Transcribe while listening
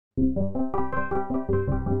Hey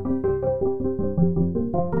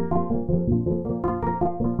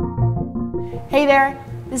there,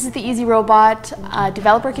 this is the Easy Robot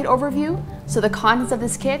developer kit overview. So the contents of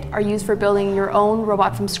this kit are used for building your own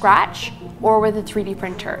robot from scratch or with a 3D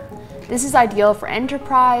printer. This is ideal for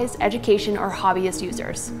enterprise, education, or hobbyist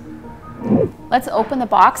users. Let's open the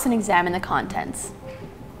box and examine the contents.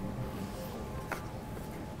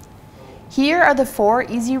 Here are the 4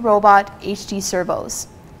 Easy Robot HD servos.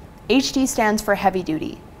 HD stands for heavy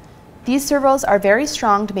duty. These servos are very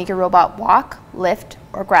strong to make your robot walk, lift,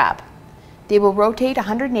 or grab. They will rotate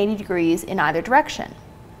 180 degrees in either direction.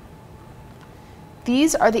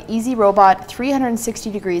 These are the Easy Robot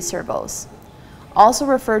 360 degree servos, also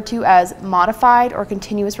referred to as modified or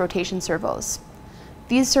continuous rotation servos.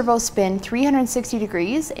 These servos spin 360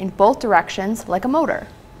 degrees in both directions like a motor.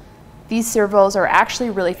 These servos are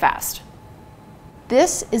actually really fast.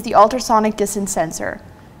 This is the ultrasonic distance sensor.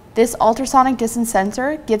 This ultrasonic distance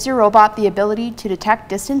sensor gives your robot the ability to detect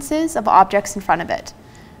distances of objects in front of it.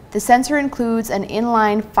 The sensor includes an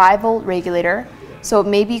inline 5-volt regulator, so it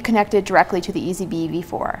may be connected directly to the EasyBee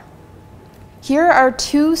V4. Here are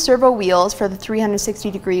 2 servo wheels for the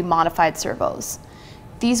 360 degree modified servos.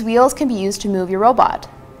 These wheels can be used to move your robot.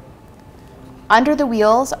 Under the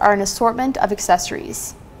wheels are an assortment of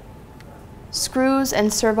accessories, screws,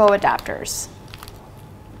 and servo adapters.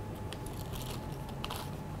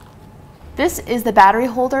 This is the battery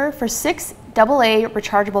holder for 6 AA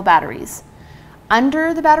rechargeable batteries.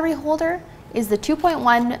 Under the battery holder is the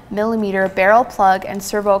 2.1mm barrel plug and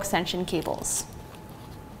servo extension cables.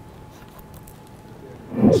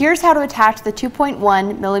 Here's how to attach the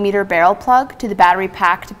 2.1mm barrel plug to the battery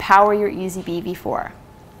pack to power your EasyBee V4.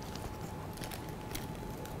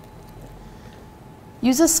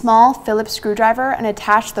 Use a small Phillips screwdriver and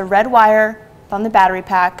attach the red wire from the battery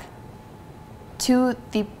pack to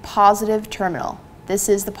the positive terminal. This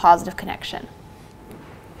is the positive connection.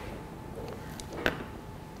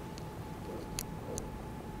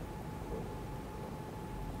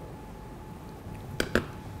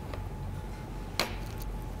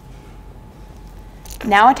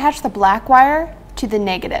 Now attach the black wire to the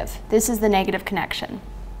negative. This is the negative connection.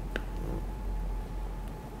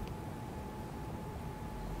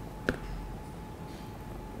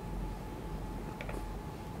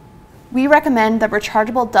 We recommend that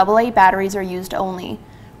rechargeable AA batteries are used only.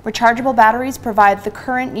 Rechargeable batteries provide the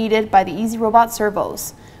current needed by the Easy Robot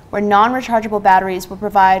servos, where non-rechargeable batteries will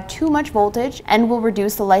provide too much voltage and will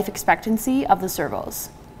reduce the life expectancy of the servos.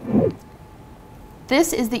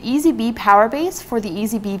 This is the EasyBee power base for the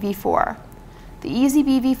EasyBee V4. The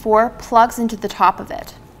EasyBee V4 plugs into the top of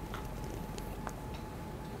it.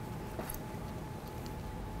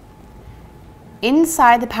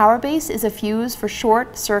 Inside the power base is a fuse for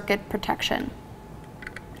short circuit protection.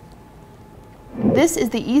 This is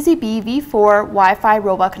the EasyBee V4 Wi-Fi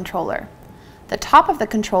robot controller. The top of the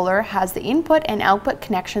controller has the input and output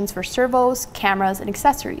connections for servos, cameras, and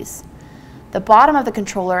accessories. The bottom of the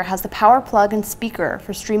controller has the power plug and speaker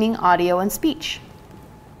for streaming audio and speech.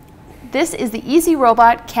 This is the Easy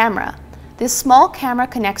Robot camera. This small camera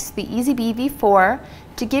connects to the EasyBee V4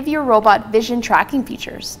 to give your robot vision tracking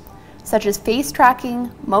features, such as face tracking,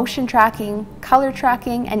 motion tracking, color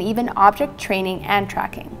tracking, and even object training and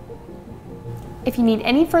tracking. If you need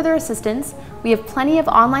any further assistance, we have plenty of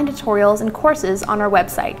online tutorials and courses on our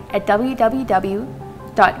website at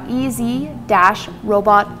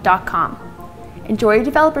www.easy-robot.com. Enjoy your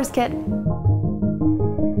developer's kit!